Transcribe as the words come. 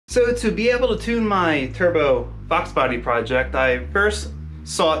So to be able to tune my turbo Fox body project, I first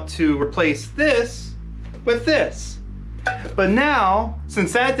sought to replace this with this. But now,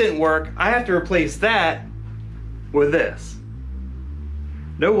 since that didn't work, I have to replace that with this.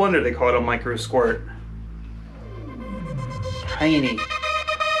 No wonder they call it a Microsquirt. Tiny.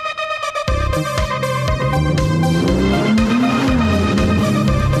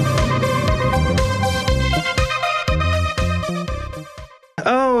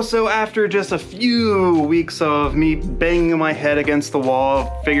 Oh, so after just a few weeks of me banging my head against the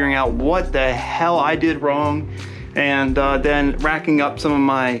wall, figuring out what the hell I did wrong, and then racking up some of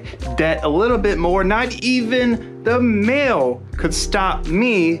my debt a little bit more, not even the mail could stop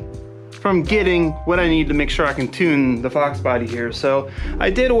me from getting what I need to make sure I can tune the Fox body here. So I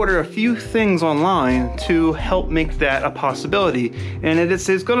did order a few things online to help make that a possibility, and it's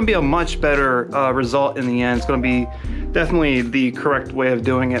going to be a much better result in the end. It's going to be definitely the correct way of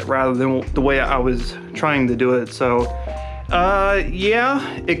doing it rather than the way I was trying to do it. So yeah,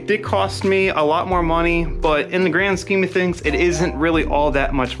 it did cost me a lot more money, but in the grand scheme of things, it isn't really all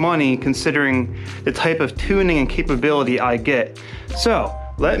that much money considering the type of tuning and capability I get. So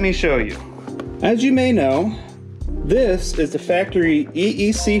let me show you. As you may know, this is the factory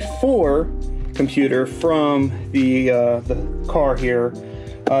EEC4 computer from the car here.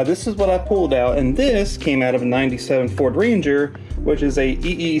 This is what I pulled out, and this came out of a '97 Ford Ranger, which is a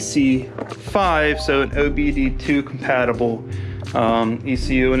EEC5, so an OBD2 compatible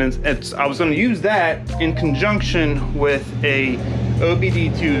ECU, and I was going to use that in conjunction with a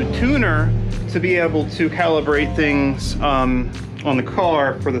OBD2 tuner to be able to calibrate things on the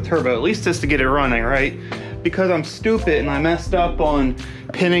car for the turbo, at least just to get it running, right? Because I'm stupid and I messed up on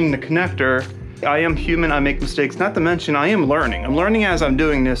pinning the connector. I am human, I make mistakes, not to mention I am learning. I'm learning as I'm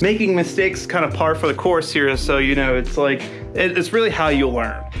doing this. Making mistakes kind of par for the course here, so you know, it's like, it's really how you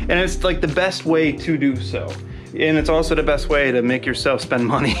learn. And it's like the best way to do so. And it's also the best way to make yourself spend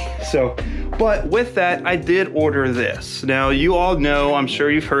money. So, but with that, I did order this. Now, you all know, I'm sure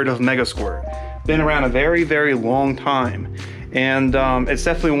you've heard of Microsquirt. Been around a very, very long time. And it's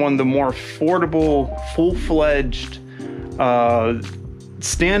definitely one of the more affordable, full-fledged,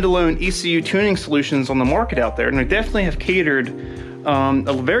 standalone ECU tuning solutions on the market out there, and they definitely have catered,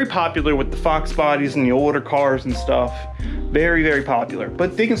 very popular with the Fox bodies and the older cars and stuff. Very, very popular,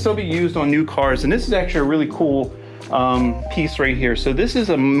 but they can still be used on new cars, and this is actually a really cool piece right here. So this is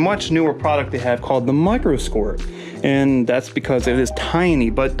a much newer product they have called the Microsquirt, and that's because it is tiny,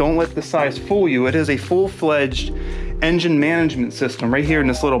 but don't let the size fool you. It is a full-fledged engine management system right here in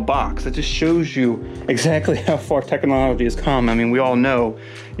this little box. It just shows you exactly how far technology has come. I mean, we all know,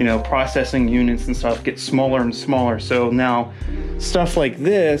 you know, processing units and stuff get smaller and smaller. So now stuff like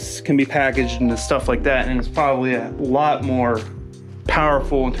this can be packaged into stuff like that, and it's probably a lot more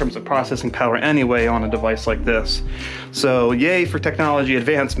powerful in terms of processing power anyway on a device like this. So yay for technology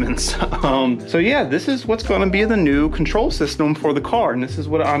advancements. So yeah, this is what's going to be the new control system for the car, and this is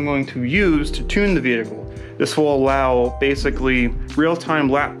what I'm going to use to tune the vehicle. This will allow basically real-time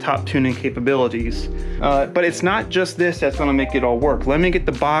laptop tuning capabilities. But it's not just this that's gonna make it all work. Let me get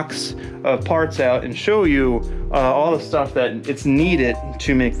the box of parts out and show you all the stuff that it's needed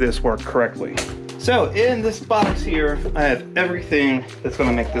to make this work correctly. So in this box here, I have everything that's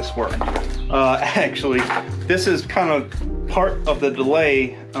gonna make this work. Actually, this is kind of part of the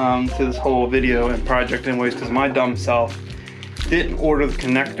delay to this whole video and project anyways, because my dumb self didn't order the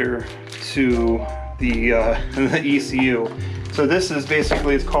connector to the ECU. So this is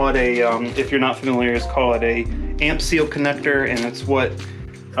basically, it's called a, if you're not familiar, it's called a amp seal connector, and it's what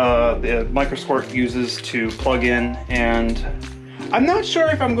the Microsquirt uses to plug in. And I'm not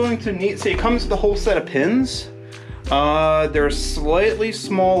sure if I'm going to need, see, it comes with a whole set of pins. They're slightly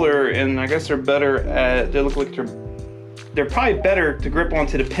smaller, and I guess they're better at, they look like they're probably better to grip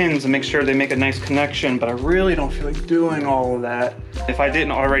onto the pins and make sure they make a nice connection, but I really don't feel like doing all of that. If I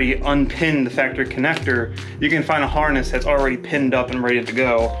didn't already unpin the factory connector, you can find a harness that's already pinned up and ready to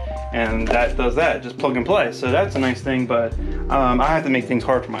go, and that does that, just plug and play. So that's a nice thing, but I have to make things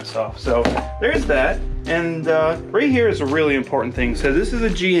hard for myself. So there's that, and right here is a really important thing. So this is a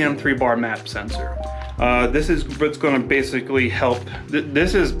GM 3-bar map sensor. This is what's going to basically help.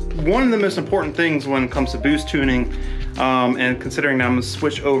 This is one of the most important things when it comes to boost tuning, and considering that I'm going to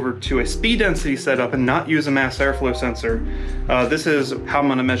switch over to a speed density setup and not use a mass airflow sensor, this is how I'm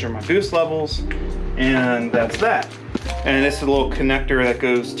going to measure my boost levels, and that's that. And this is a little connector that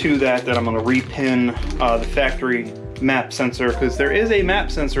goes to that I'm going to repin the factory map sensor, because there is a map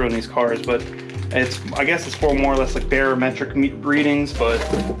sensor on these cars, but I guess it's for more or less like barometric readings, but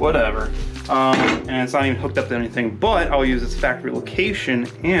whatever. and it's not even hooked up to anything, but I'll use its factory location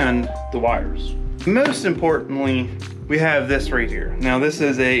and the wires. Most importantly, we have this right here. Now this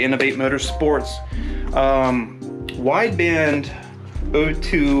is a Innovate Motorsports wideband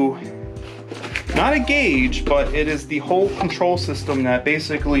O2, not a gauge, but it is the whole control system that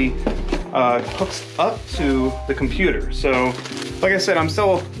basically hooks up to the computer. So like I said, I'm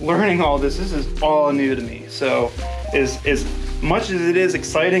still learning all this. This is all new to me. So as much as it is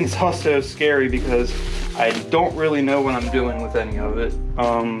exciting, it's also scary because I don't really know what I'm doing with any of it,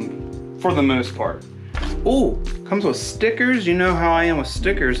 for the most part. Oh, comes with stickers. You know how I am with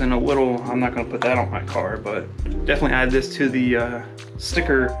stickers, and a little, I'm not gonna put that on my car, but definitely add this to the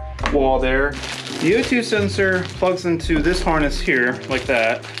sticker wall there. The O2 sensor plugs into this harness here, like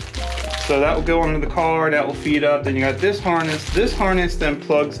that. So that will go under the car, that will feed up. Then you got this harness. This harness then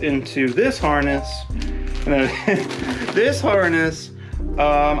plugs into this harness. And then this harness,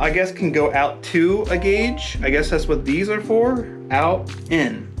 I guess can go out to a gauge. I guess that's what these are for, out,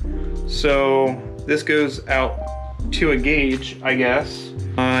 in. So this goes out to a gauge, I guess.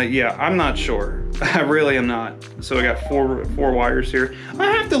 Yeah, I'm not sure. I really am not. So I got four wires here.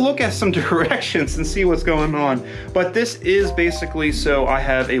 I have to look at some directions and see what's going on. But this is basically so I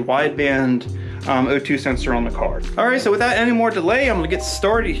have a wideband O2 sensor on the car. All right, so without any more delay, I'm gonna get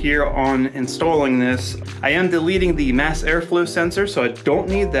started here on installing this. I am deleting the mass airflow sensor, so I don't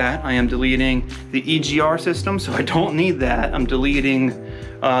need that. I am deleting the EGR system, so I don't need that. I'm deleting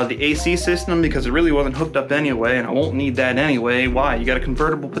the AC system because it really wasn't hooked up anyway, and I won't need that anyway. Why? You got a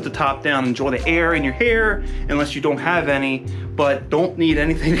convertible, put the top down, enjoy the air in your hair, unless you don't have any, but don't need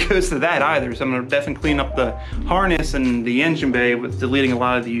anything that goes to that either. So I'm gonna definitely clean up the harness and the engine bay with deleting a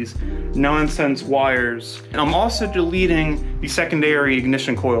lot of these nonsense wires. And I'm also deleting the secondary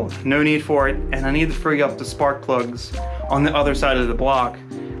ignition coil. No need for it, and I need to free up the spark plugs on the other side of the block,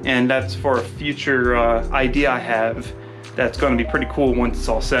 and that's for a future idea I have. That's going to be pretty cool once it's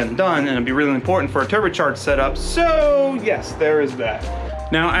all said and done, and it'll be really important for a turbocharged setup. So yes, there is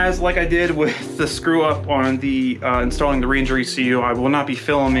that. Now, as like I did with the screw up on the installing the Ranger ECU, I will not be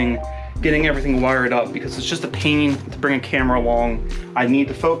filming getting everything wired up because it's just a pain to bring a camera along. I need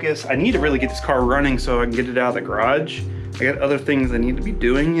to focus. I need to really get this car running so I can get it out of the garage. I got other things I need to be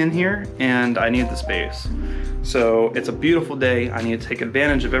doing in here, and I need the space. So it's a beautiful day. I need to take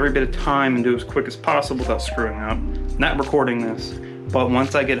advantage of every bit of time and do as quick as possible without screwing up. Not recording this, but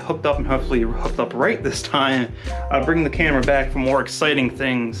once I get hooked up, and hopefully hooked up right this time, I'll bring the camera back for more exciting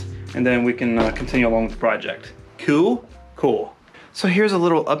things, and then we can continue along with the project. Cool? Cool. So here's a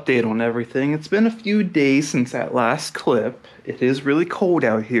little update on everything. It's been a few days since that last clip. It is really cold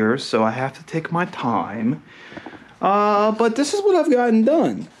out here, so I have to take my time. But this is what I've gotten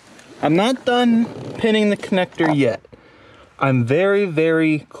done. I'm not done pinning the connector yet. I'm very,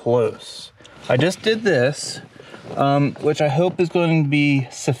 very close. I just did this, which I hope is going to be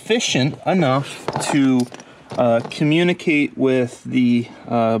sufficient enough to communicate with the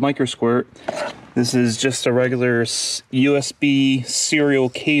Microsquirt. This is just a regular USB serial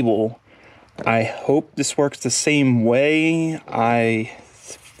cable. I hope this works the same way.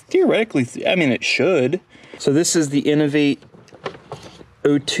 Theoretically, I mean, it should. So this is the Innovate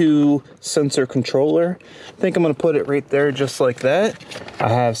O2 sensor controller. I think I'm gonna put it right there just like that. I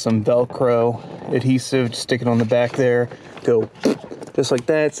have some Velcro adhesive, stick it on the back there, go just like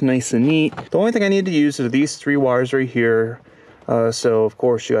that. It's nice and neat. The only thing I need to use are these three wires right here. So of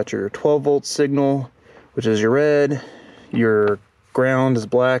course you got your 12-volt signal, which is your red, your ground is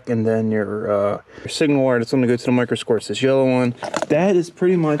black, and then your signal wire that's gonna go to the Microsquirt, this yellow one. That is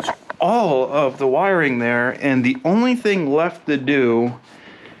pretty much all of the wiring there, and the only thing left to do,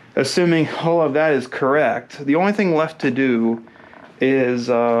 assuming all of that is correct, the only thing left to do is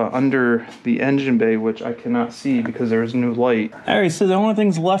under the engine bay, which I cannot see because there's no light. Alright, so the only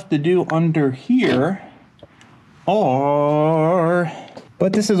things left to do under here are...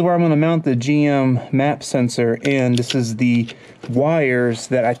 But this is where I'm going to mount the GM map sensor, and this is the wires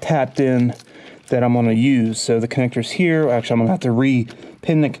that I tapped in that I'm going to use. So the connector's here. Actually, I'm going to have to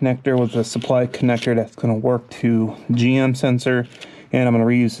re-pin the connector with a supply connector that's going to work to GM sensor. And I'm going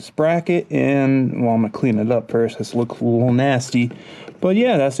to reuse this bracket, and, well, I'm going to clean it up first. This looks a little nasty. But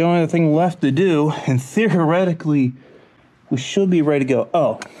yeah, that's the only thing left to do, and theoretically, we should be ready to go.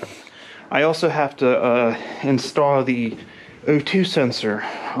 Oh, I also have to install the O2 sensor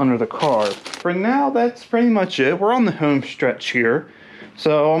under the car. For now, that's pretty much it. We're on the home stretch here.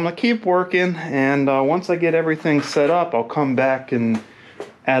 So I'm going to keep working, and once I get everything set up, I'll come back and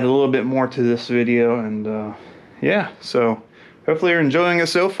add a little bit more to this video, and yeah, so hopefully you're enjoying it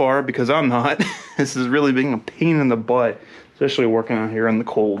so far, because I'm not. This is really being a pain in the butt. especially working out here in the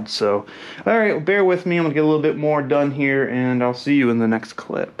cold. So, all right, bear with me. I'm gonna get a little bit more done here, and I'll see you in the next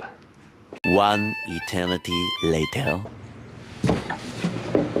clip. One eternity later.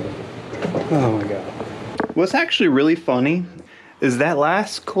 Oh my God. What's actually really funny is that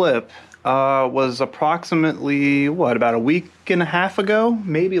last clip was approximately, what, about a week and a half ago?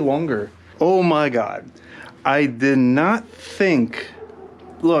 Maybe longer. Oh my God. I did not think,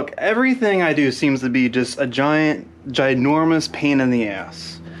 look, everything I do seems to be just a ginormous pain in the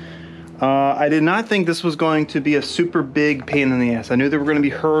ass. I did not think this was going to be a super big pain in the ass. I knew there were going to be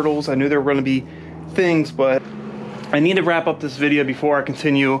hurdles. I knew there were going to be things, but I need to wrap up this video before I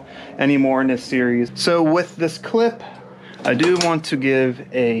continue any more in this series. So with this clip, I do want to give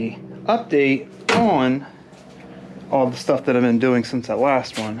a update on all the stuff that I've been doing since that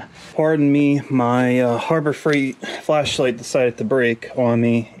last one. Pardon me, my Harbor Freight flashlight decided to break on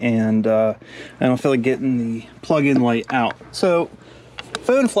me, and I don't feel like getting the plug-in light out. So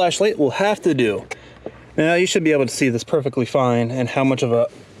phone flashlight will have to do. Now you should be able to see this perfectly fine and how much of a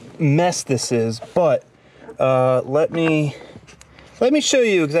mess this is, but let me show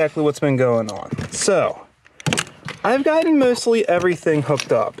you exactly what's been going on. So I've gotten mostly everything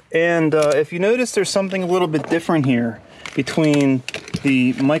hooked up, and if you notice, there's something a little bit different here between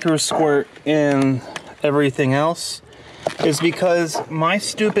the Microsquirt and everything else. Is because my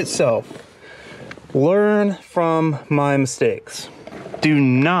stupid self learn from my mistakes. Do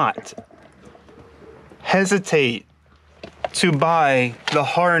not hesitate to buy the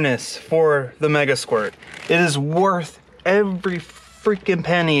harness for the Microsquirt. It is worth every freaking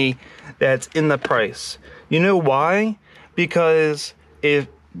penny that's in the price. You know why? Because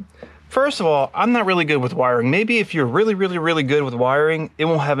first of all, I'm not really good with wiring. Maybe if you're really good with wiring, it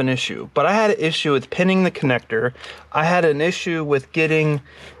won't have an issue. But I had an issue with pinning the connector. I had an issue with getting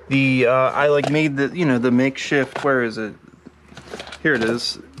the, I like made the, you know, the makeshift, where is it? Here it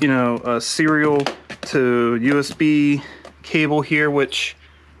is, you know, serial to USB cable here, which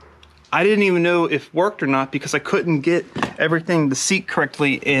I didn't even know if worked or not because I couldn't get everything to seat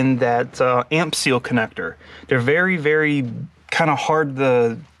correctly in that amp seal connector. They're very kind of hard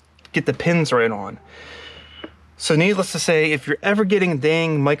to get the pins right on. So needless to say, if you're ever getting a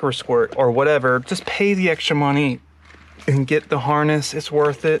dang Microsquirt or whatever, just pay the extra money and get the harness. It's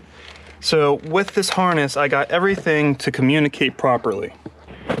worth it. So with this harness, I got everything to communicate properly.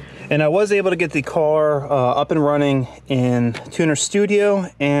 And I was able to get the car up and running in Tuner Studio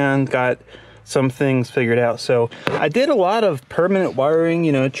and got some things figured out. So I did a lot of permanent wiring,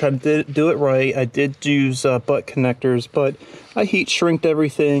 you know, tried to do it right. I did use butt connectors, but I heat shrinked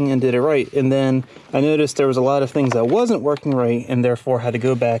everything and did it right. And then I noticed there was a lot of things that wasn't working right and therefore had to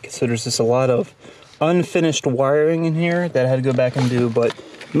go back. So there's just a lot of unfinished wiring in here that I had to go back and do. But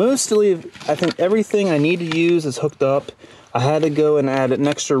mostly, I think everything I need to use is hooked up. I had to go and add an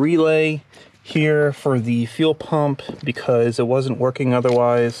extra relay here for the fuel pump because it wasn't working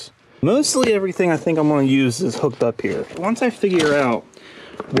otherwise. Mostly everything I think I'm going to use is hooked up here. Once I figure out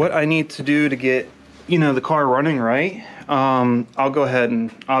what I need to do to get, you know, the car running right, I'll go ahead and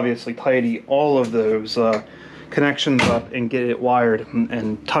obviously tidy all of those connections up and get it wired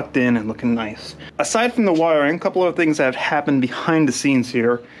and tucked in and looking nice. Aside from the wiring, a couple of things that have happened behind the scenes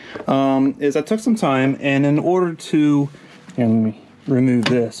here is I took some time, and in order to, let me remove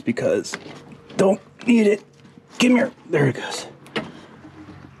this because don't need it. Give me here. There it goes.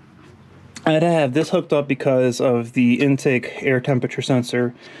 I had to have this hooked up because of the intake air temperature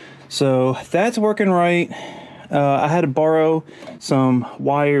sensor. So that's working right. I had to borrow some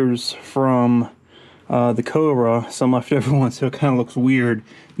wires from the Cobra, some leftover ones, so it kind of looks weird.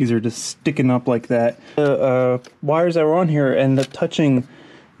 These are just sticking up like that. The wires that were on here ended up touching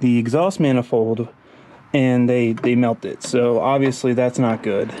the exhaust manifold, and they melted. So obviously that's not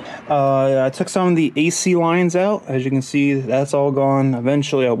good. I took some of the AC lines out. As you can see, that's all gone.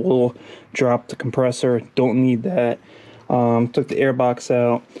 Eventually I will drop the compressor. Don't need that. Took the air box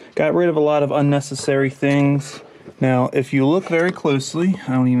out. Got rid of a lot of unnecessary things. Now, if you look very closely,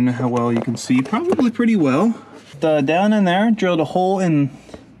 I don't even know how well you can see, probably pretty well. Down in there, drilled a hole in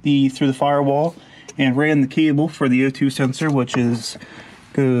through the firewall and ran the cable for the O2 sensor, which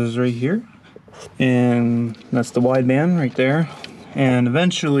goes right here. And that's the wideband right there. And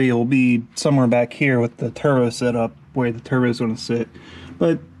eventually it will be somewhere back here with the turbo set up where the turbo is going to sit.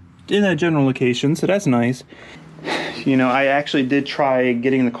 But in that general location, so that's nice. You know, I actually did try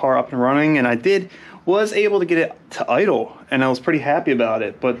getting the car up and running, and was able to get it to idle, and I was pretty happy about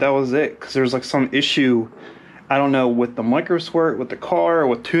it, but that was it, because there's like some issue, I don't know, with the Microsquirt, with the car, or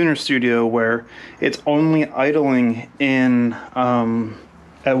with Tuner Studio, where it's only idling in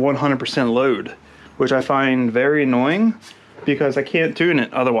at 100% load, which I find very annoying. because I can't tune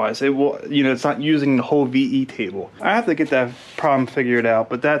it otherwise. It will, you know, it's not using the whole VE table. I have to get that problem figured out,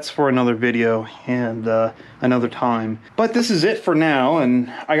 but that's for another video and another time. But this is it for now,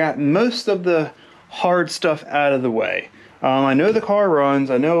 and I got most of the hard stuff out of the way. I know the car runs,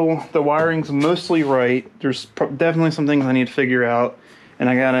 I know the wiring's mostly right. There's definitely some things I need to figure out, and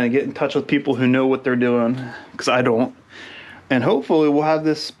I gotta get in touch with people who know what they're doing, because I don't. And hopefully we'll have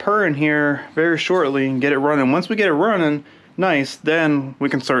this purring here very shortly and get it running. Once we get it running, nice, then we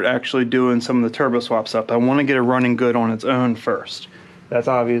can start actually doing some of the turbo swap stuff. I want to get it running good on its own first. That's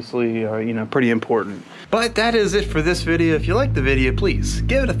obviously, you know, pretty important. But that is it for this video. If you like the video, please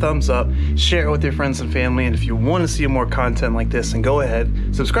give it a thumbs up, share it with your friends and family, and if you want to see more content like this, then go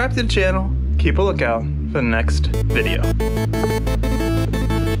ahead, subscribe to the channel, keep a lookout for the next video.